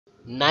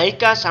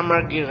नायिका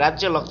सामग्री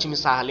राज्य लक्ष्मी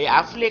शाहले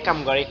आफूले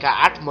काम गरेका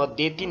 8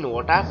 मध्ये 3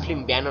 वटा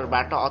फिल्म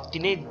ब्यानरबाट अति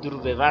नै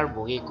दुर्व्यवहार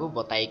भोगेको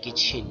बताएकी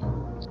छिन्।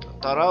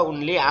 तर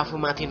उनले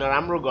आफूमाथि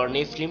नराम्रो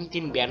गर्ने फिल्म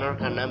 3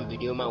 ब्यानरका नाम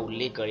भिडियोमा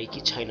उल्लेख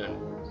गरेकी छैनन्।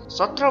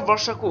 17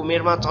 वर्षको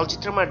उमेरमा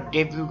चलचित्रमा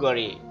डेब्यु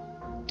गरे।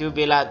 त्यो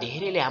बेला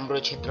धेरैले हाम्रो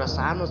क्षेत्र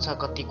सानो छ,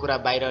 कति कुरा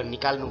बाहिर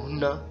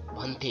निकाल्नुहुन्न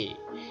भन्थे।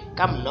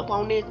 काम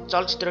नपाउने,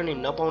 चलचित्र नै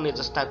नपाउने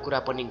जस्ता कुरा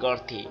पनि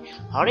गर्थे।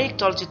 हरेक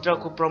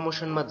चलचित्रको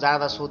प्रमोसनमा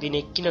जाँदा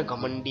सोधिने किन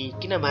घमण्डी,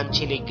 किन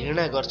मान्छेले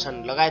घृणा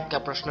गर्छन् लगायतका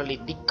प्रश्नले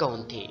दिक्क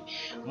हुन्थे।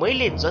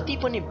 मैले जति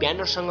पनि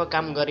ब्यानरसँग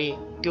काम गरे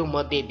त्यो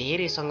मध्ये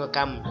धेरैसँग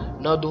काम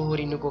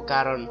नदोहोरिनुको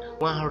कारण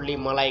उहाँहरूले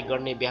मलाई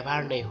गर्ने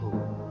व्यवहार नै हो।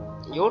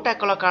 एउटा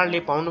कलाकारले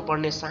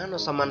पाउनुपर्ने सानो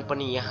सम्मान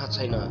पनि यहाँ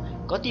छैन।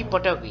 कति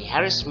पटक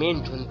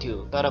ह्यारेसमेन्ट हुन्थ्यो,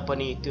 तर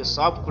पनि त्यो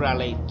सब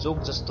कुरालाई जोक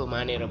जस्तो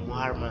मानेर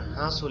मुहारमा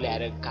हाँसो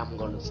ल्याएर काम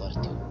गर्नु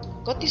पर्थ्यो।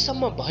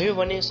 कतिसम्म भयो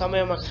भने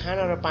समयमा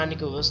खाना र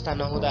पानीको व्यवस्था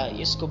नहुँदा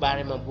यसको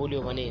बारेमा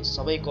बोल्यो भने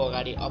सबैको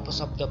अगाडि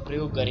अपशब्द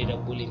प्रयोग गरेर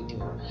बोलिन्थ्यो।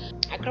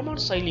 आक्रमण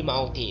शैलीमा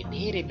आउँथे,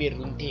 धेरै बेर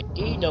रुन्थे,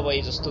 केही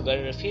नभए जस्तो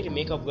गरेर फेरि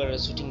मेकअप गरेर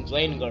सुटिङ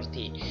जोइन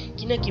गर्थे।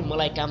 किनकि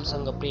मलाई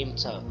कामसँग प्रेम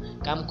छ,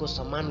 कामको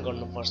सम्मान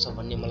गर्नुपर्छ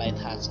भन्ने मलाई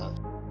थाहा छ।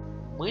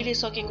 मैले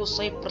सकेको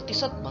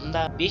 100%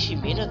 भन्दा बेसी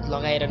मेहनत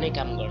लगाएर नै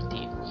काम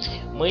गर्थे।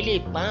 मैले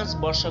 5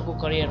 वर्षको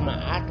करियरमा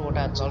 8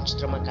 वटा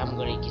चलचित्रमा काम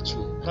गरेकी छु,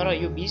 तर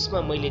यो बीचमा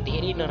मैले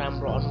धेरै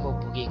नराम्रो अनुभव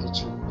भोगेको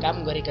छु।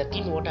 काम गरेका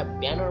 3 वटा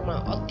ब्यानरमा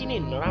अति नै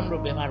नराम्रो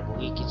व्यवहार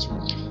भोगेकी छु,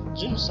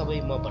 जुन सबै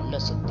म भन्न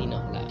सक्दिनँ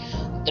होला।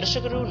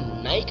 दर्शकहरू,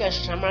 नायिका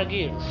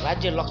सामग्री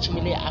राज्य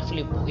लक्ष्मीले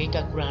आफूले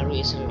भोगेका कुराहरू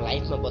यसरी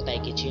लाइभमा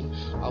बताएकी छिन्।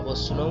 अब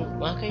सुनौ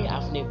उहाँकै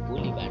आफ्नै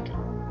बोलीबाट।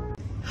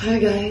 Hi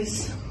guys.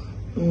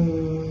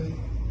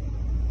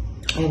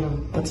 I know,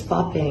 what's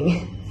popping?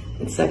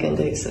 It's second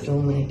day, so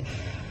don't mind.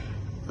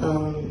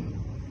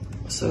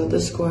 So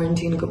this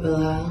quarantine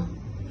Kapila,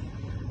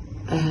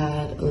 I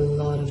had a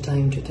lot of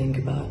time to think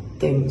about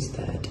things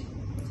that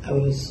I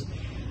was,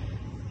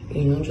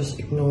 just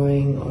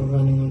ignoring or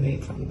running away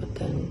from. But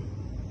then,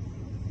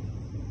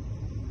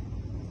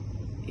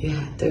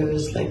 yeah, there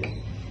was like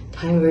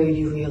time where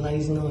you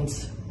realize, no,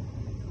 it's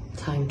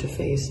time to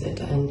face it.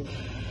 And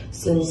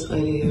since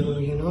I,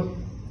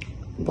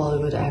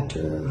 Bollywood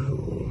actor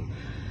who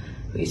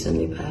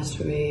recently passed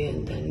away,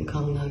 and then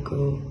Kangna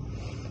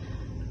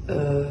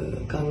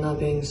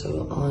being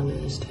so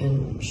honest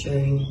and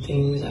sharing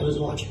things. I was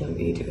watching a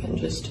video and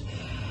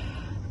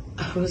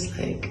I was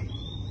like,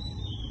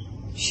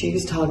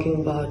 she's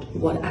talking about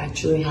what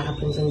actually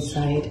happens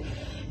inside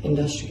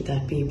industry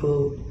that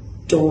people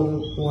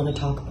don't want to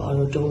talk about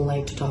or don't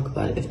like to talk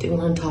about. If they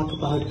want to talk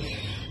about,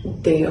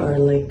 they are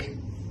like,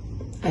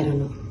 I don't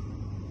know.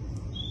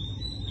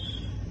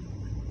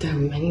 There are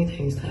many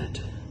things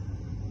that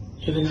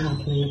even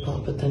happen in Nepal,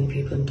 but then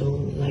people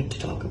don't like to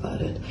talk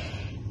about it.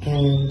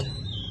 And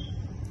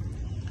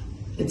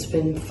it's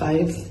been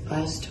 5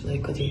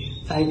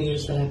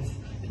 years that I've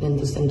been in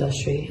this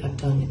industry. I've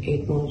done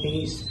 8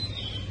 movies,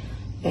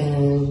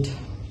 and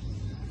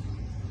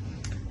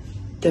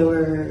there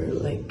were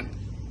like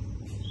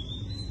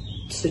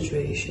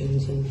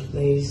situations and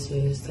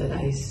places that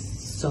I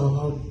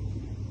saw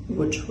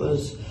which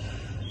was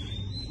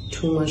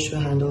too much to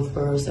handle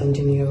for a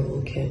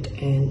 17-year-old kid,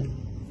 and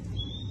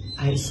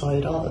I saw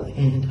it all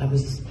and I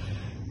was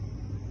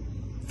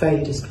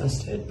very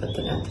disgusted. But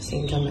then at the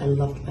same time, I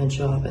loved my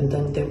job. And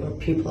then there were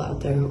people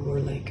out there who were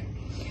like,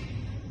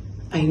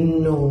 I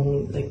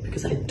know, like,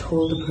 because I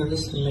told the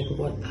person like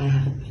what I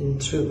had been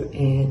through,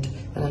 and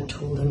when I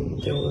told them,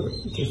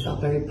 they felt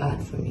very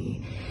bad for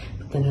me.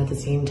 But then at the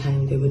same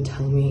time, they would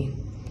tell me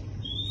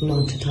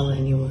not to tell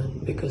anyone,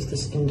 because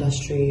this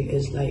industry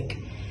is like,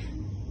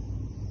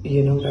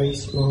 very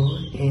small,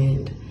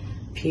 and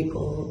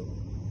people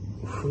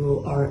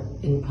who are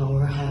in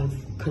power have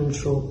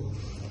control,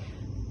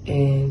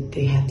 and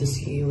they have to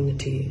see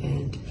unity,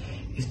 and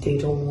if they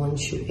don't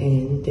want you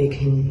in, they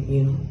can,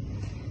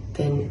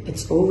 then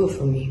it's over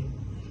for me.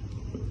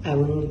 I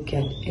wouldn't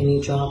get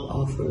any job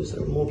offers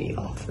or movie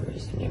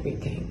offers and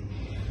everything.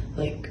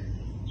 Like,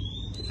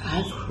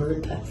 I've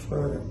heard that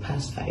for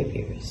past 5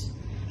 years.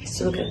 I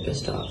still get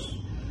pissed off.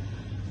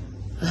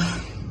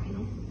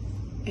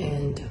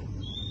 And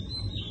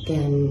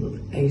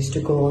then I used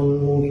to go on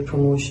movie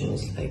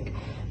promotions, like,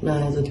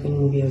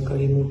 movie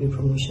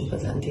promotion,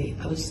 but then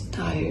I was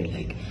tired,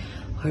 like,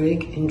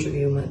 harik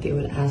interview, they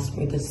would ask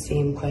me the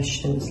same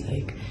questions,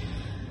 like,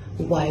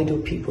 why do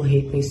people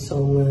hate me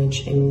so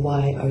much, and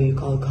why are you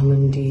called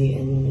Kamandi,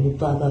 and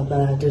blah blah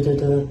blah, da da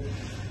da.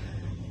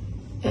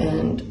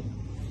 And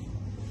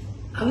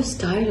I was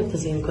tired of the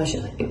same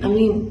question. I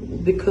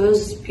mean,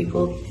 because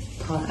people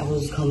thought I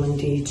was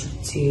Kamandi,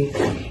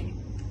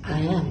 I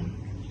am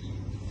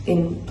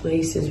in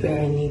places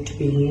where I need to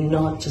be,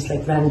 not just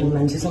like random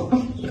men say,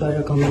 God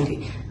or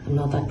Kamandi. I'm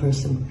not that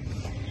person.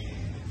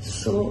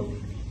 So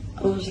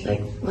I was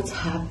like, what's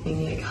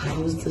happening? Like,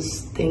 how is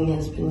this thing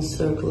has been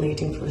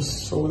circulating for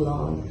so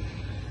long?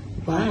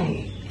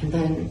 Why? And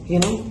then,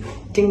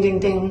 ding, ding,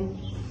 ding.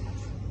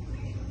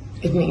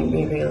 It made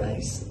me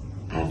realize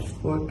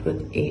I've worked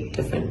with 8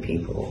 different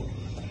people,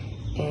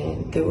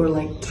 and there were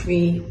like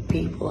 3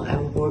 people I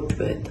worked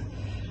with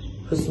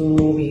whose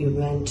movie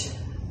went,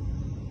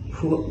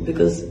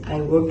 because I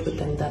worked with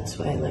them, that's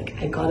why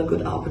like I got a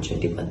good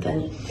opportunity. But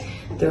then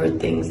there were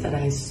things that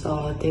I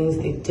saw, things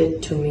they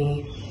did to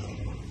me,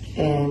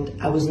 and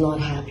I was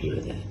not happy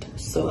with it.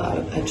 So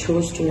I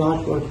chose to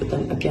not work with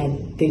them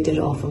again. They did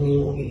offer me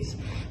movies,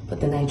 but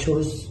then I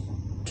chose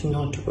to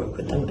not to work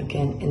with them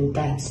again, and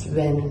that's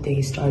when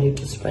they started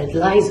to spread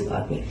lies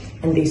about me,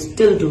 and they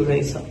still do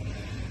right so.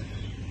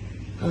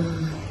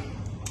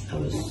 I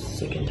was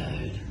sick and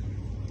tired.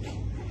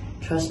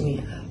 Trust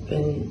me,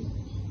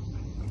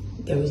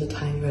 there was a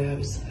time where I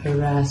was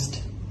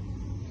harassed,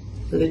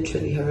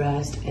 literally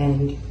harassed,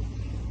 and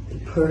the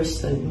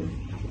person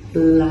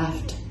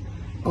laughed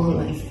on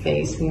my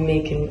face,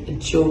 making a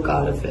joke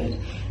out of it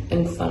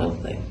in front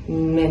of like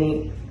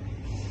many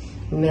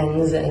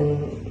men's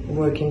and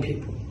working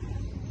people.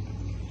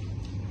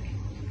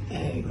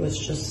 I was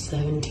just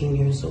 17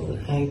 years old.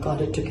 I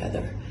got it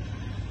together.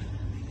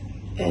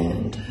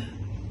 And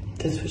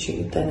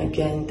then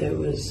again, there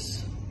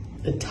was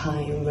a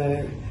time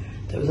where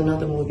there was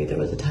another movie. There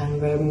was a time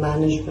where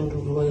management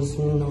was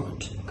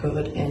not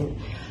good, and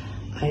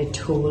I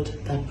told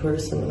that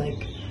person,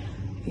 like,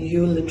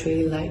 you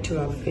literally lied to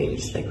our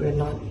face. Like, we're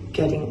not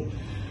getting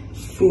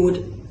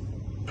food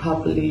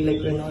properly.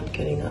 Like, we're not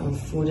getting our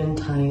food in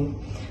time.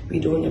 We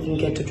don't even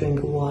get to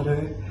drink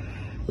water.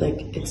 Like,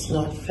 it's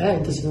not fair.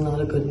 This is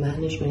not a good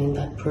management. And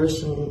that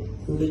person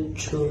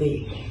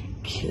literally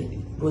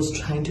was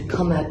trying to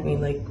come at me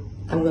like,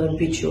 I'm gonna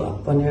beat you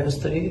up on your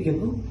study,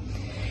 you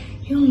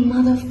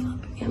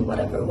motherfucker, and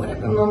whatever,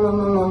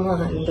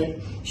 mama. And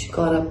then she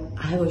got up.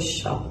 I was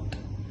shocked.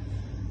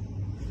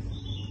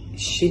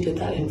 She did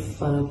that in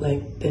front of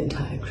like the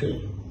entire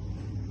crew.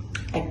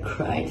 I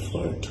cried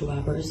for 2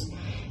 hours,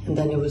 and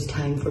then it was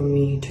time for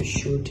me to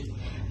shoot.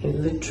 I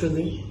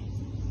literally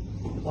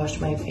washed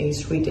my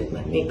face, redid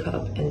my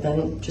makeup, and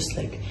then just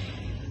like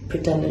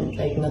pretending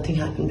like nothing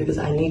happened, because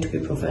I need to be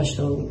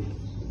professional.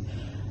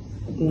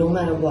 No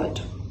matter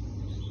what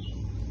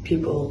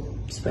people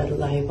spread a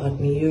lie about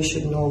me, you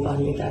should know about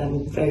me that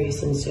I'm very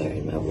sincere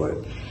in my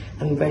work.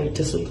 I'm very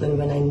disciplined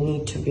when I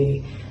need to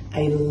be.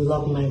 I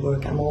love my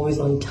work. I'm always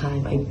on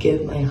time. I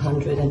give my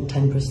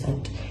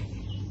 110%.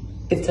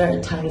 If there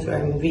are times where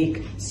I'm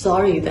weak,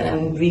 sorry that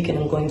I'm weak and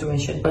I'm going through my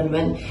shit, but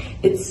when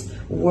it's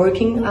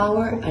working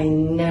hour, I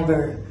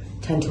never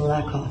tend to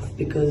lack off,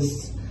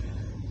 because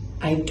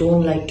I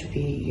don't like to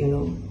be,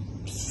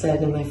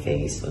 said in my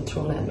face or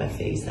thrown at my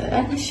face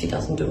that she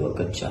doesn't do a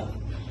good job.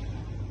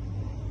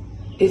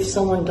 If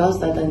someone does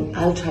that, then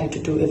I'll try to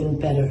do even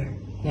better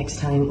next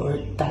time or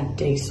that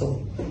day.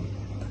 So,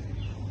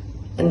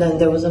 and then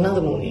there was another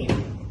movie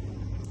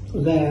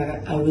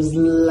where I was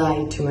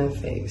lied to my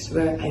face,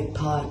 where I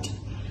thought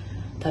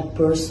that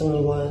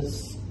person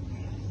was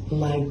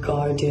my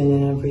guardian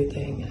and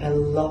everything. I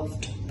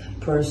loved that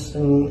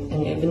person,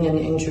 and even in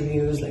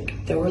interviews,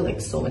 like, there were like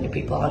so many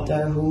people out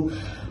there who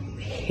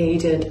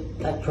hated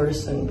that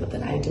person, but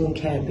then I didn't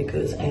care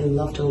because I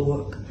loved her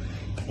work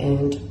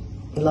and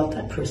loved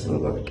that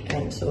person's work.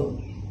 And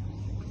so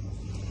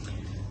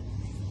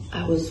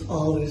I was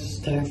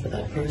always there for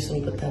that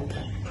person, but that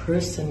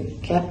person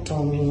kept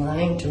on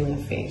lying to my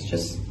face,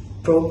 just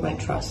broke my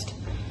trust,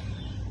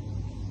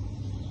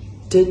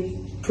 did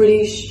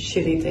pretty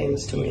shitty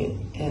things to me.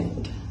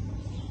 And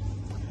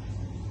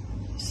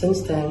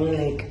since then,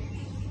 like,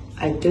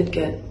 I did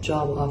get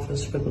job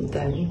offers from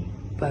them,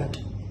 but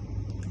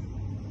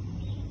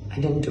I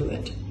didn't do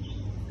it.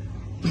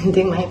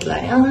 They might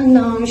lie, oh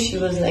no, she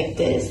was like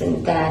this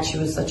and that, she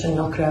was such a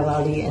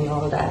Nakrawali and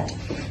all that,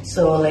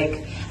 so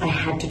like I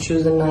had to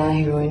choose a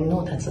Naya heroine.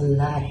 No, that's a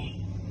lie.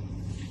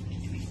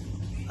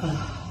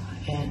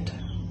 And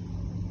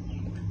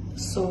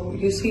so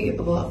you see,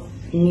 about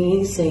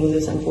me saying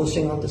this and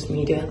posting on this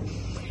media,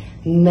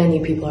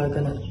 many people are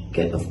gonna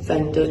get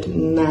offended,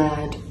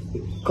 mad,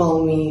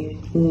 call me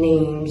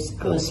names,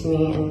 curse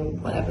me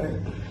and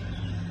whatever.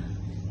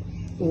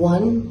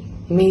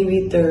 One,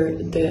 maybe there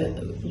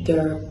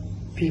are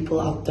people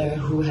out there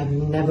who have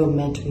never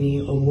met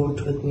me or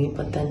worked with me,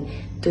 but then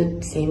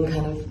did same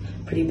kind of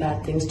pretty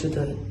bad things to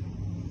the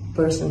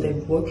person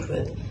they've worked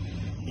with,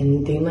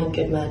 and they might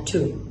get mad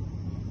too.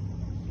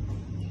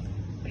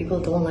 People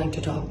don't like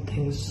to talk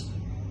things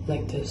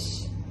like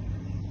this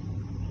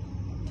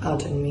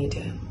out in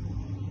media.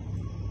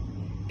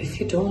 If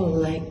you don't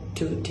like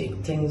to take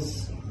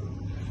things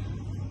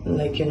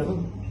like,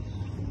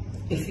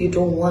 if you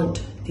don't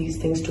want these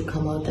things to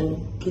come out,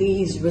 then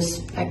please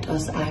respect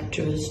us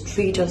actors,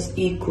 treat us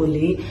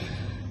equally.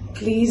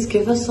 Please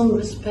give us some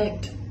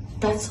respect.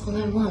 That's all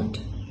I want.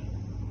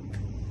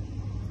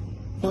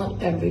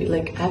 Not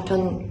I've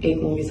done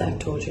 8 movies, I've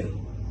told you.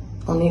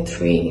 Only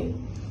 3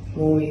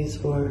 movies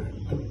were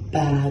a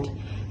bad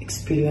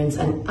experience,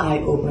 an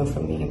eye-opener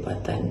for me.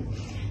 But then,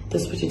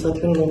 this particular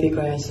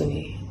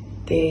movie,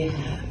 they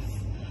have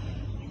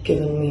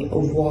given me a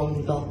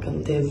warm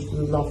welcome. They've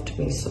loved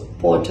me,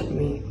 supported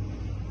me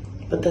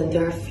But then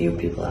there are few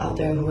people out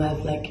there who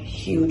have like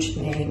huge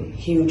name,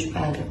 huge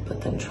banner,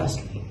 but then trust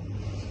me,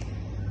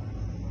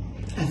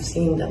 I've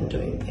seen them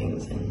doing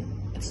things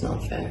and it's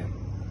not fair.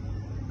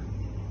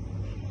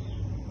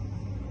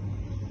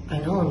 I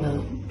know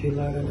now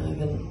people are gonna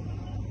even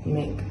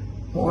make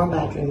more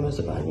bad rumors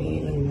about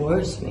me, even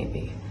worse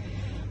maybe.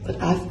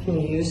 But I've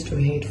been used to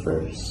hate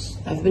first.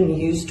 I've been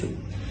used to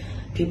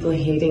people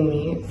hating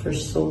me for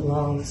so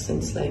long,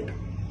 since like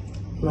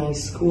my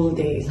school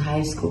days,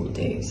 high school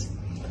days.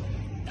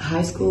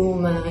 High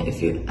school,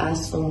 if you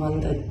ask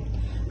someone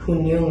who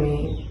knew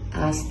me,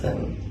 ask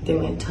them, they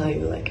might tell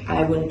you like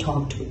I wouldn't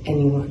talk to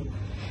anyone.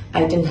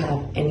 I didn't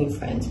have any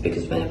friends,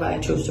 because whenever I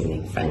chose to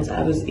make friends,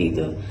 I was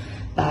either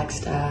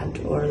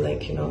backstabbed or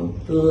like, you know,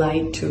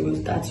 lied to.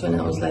 That's when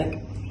I was like,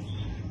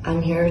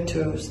 I'm here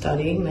to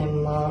study. My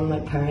mom, my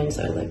parents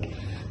are like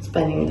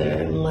spending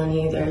their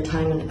money, their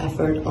time and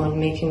effort on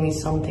making me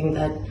something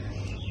that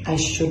I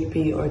should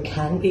be or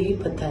can be,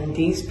 but then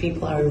these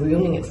people are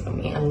ruining it for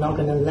me. I'm not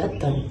gonna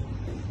let them.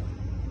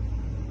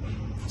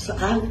 So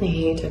I've been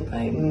hated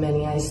by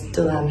many. I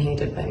still am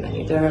hated by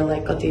many. There are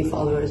like kati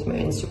followers on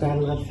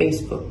Instagram, on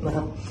Facebook.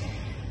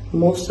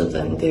 Most of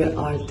them, they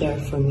are there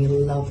for me,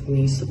 love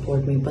me,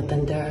 support me. But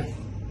then there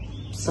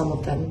are some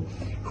of them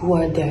who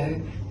are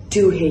there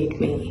to hate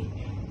me,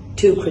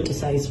 to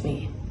criticize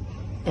me.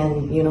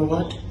 And you know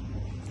what?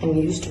 I'm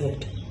used to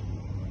it.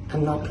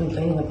 I'm not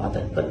complaining about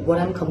that. But what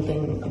I'm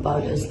complaining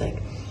about is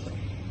like,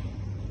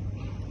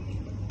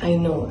 I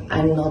know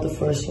I'm not the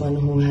first one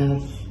who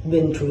have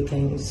been through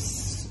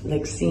things,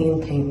 like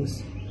seen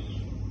things,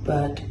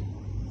 but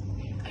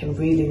I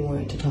really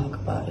wanted to talk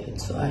about it,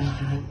 so I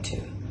had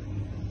to.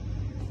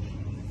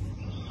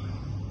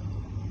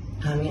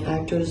 हामी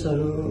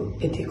एक्टर्सहरू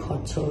यति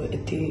खट्छौँ,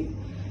 यति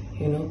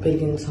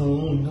billions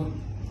हौँ,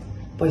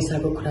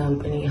 पैसाको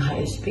कुरामा पनि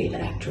highest paid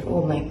actor.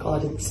 Oh my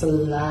god, it's a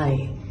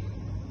lie.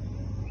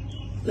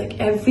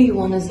 Like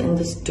everyone is in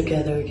this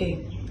together,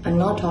 okay? I'm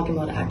not talking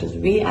about actors.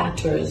 We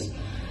actors,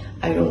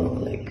 I don't know,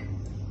 like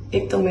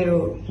ek ta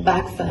mero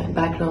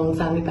background,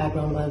 family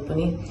background ma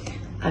pani,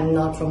 I'm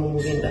not from a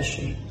movie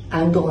industry.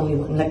 I'm the only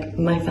one. Like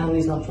my family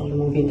is not from the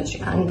movie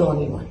industry. I'm the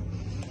only one.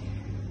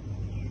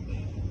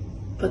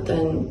 But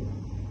then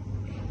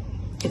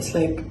it's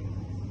like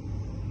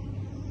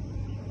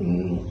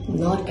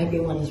not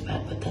everyone is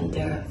bad, but then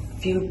there are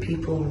few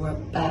people who are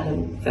bad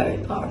and very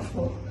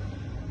powerful.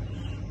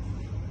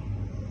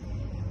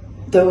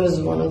 There was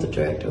one of the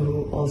directors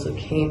who also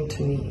came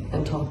to me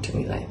and talked to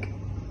me like,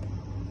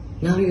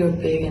 now you're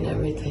big and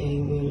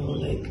everything,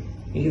 like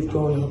you've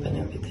grown up and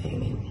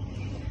everything,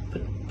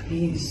 but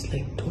please,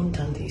 like, don't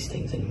tell these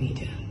things in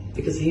media.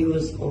 Because he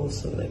was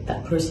also like,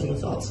 that person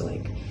was also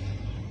like,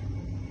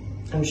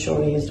 I'm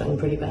sure he has done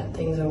pretty bad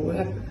things or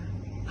whatever.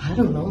 I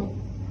don't know.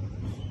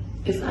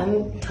 If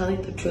I'm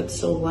telling the truth,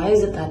 so why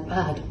is it that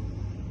bad?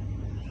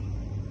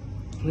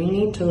 We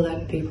need to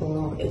let people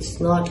know it's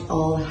not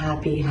all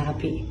happy.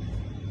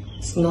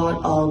 It's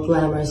not all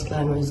glamorous,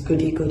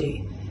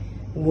 goody.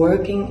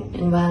 Working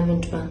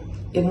environment,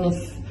 even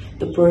if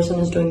the person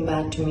is doing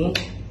bad to me,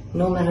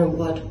 no matter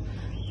what,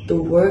 the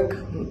work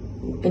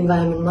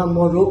environment ma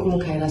mo rok mu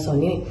khaira cha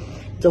ni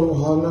jab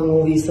hall ma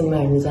movies ma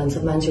hernu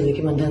jancha manchele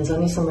ke bhancha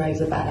ni Samragi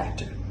is a bad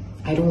actor.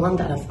 I don't want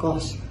that, of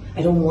course.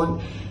 I don't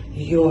want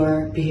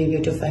your behavior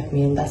to affect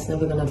me, and that's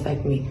never gonna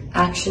affect me.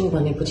 Action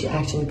bhanepachi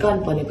action,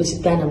 gun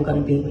bhanepachi then I'm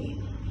gonna be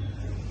me.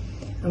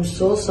 I'm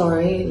so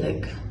sorry,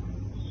 like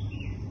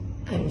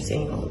I'm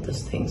saying all of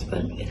these things,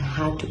 but it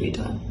had to be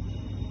done.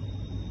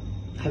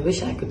 I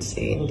wish I could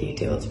say in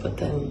details, but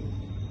then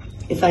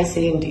if I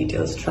say in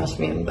details, trust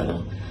me, I'm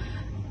gonna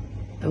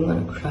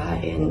cry,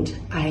 and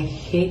I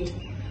hate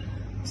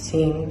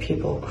seeing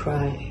people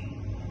cry,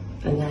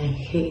 and I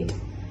hate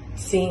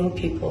seeing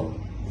people,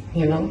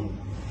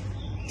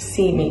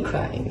 see me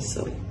crying.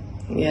 So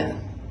yeah,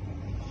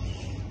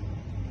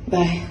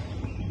 bye,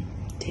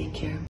 take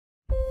care.